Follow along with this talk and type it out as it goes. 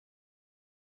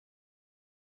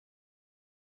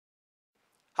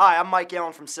Hi, I'm Mike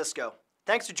Allen from Cisco.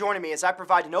 Thanks for joining me as I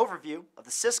provide an overview of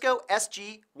the Cisco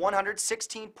SG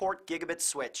 116-port gigabit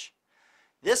switch.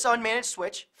 This unmanaged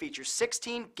switch features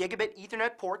 16 gigabit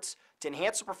Ethernet ports to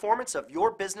enhance the performance of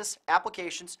your business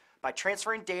applications by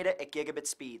transferring data at gigabit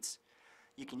speeds.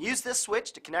 You can use this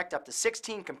switch to connect up to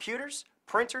 16 computers,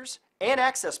 printers, and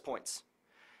access points.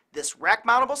 This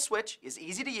rack-mountable switch is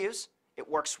easy to use. It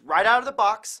works right out of the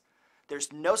box.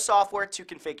 There's no software to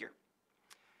configure.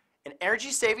 An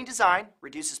energy-saving design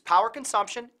reduces power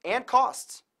consumption and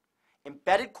costs.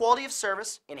 Embedded quality of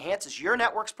service enhances your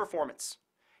network's performance.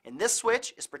 And this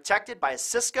switch is protected by a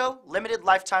Cisco limited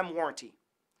lifetime warranty.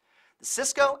 The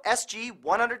Cisco SG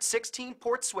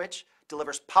 116-port switch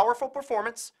delivers powerful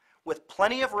performance with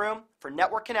plenty of room for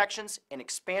network connections and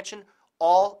expansion,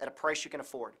 all at a price you can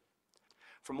afford.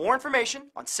 For more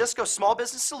information on Cisco Small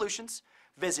Business Solutions,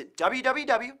 visit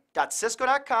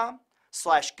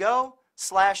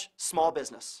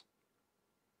www.cisco.com/go/smallbusiness.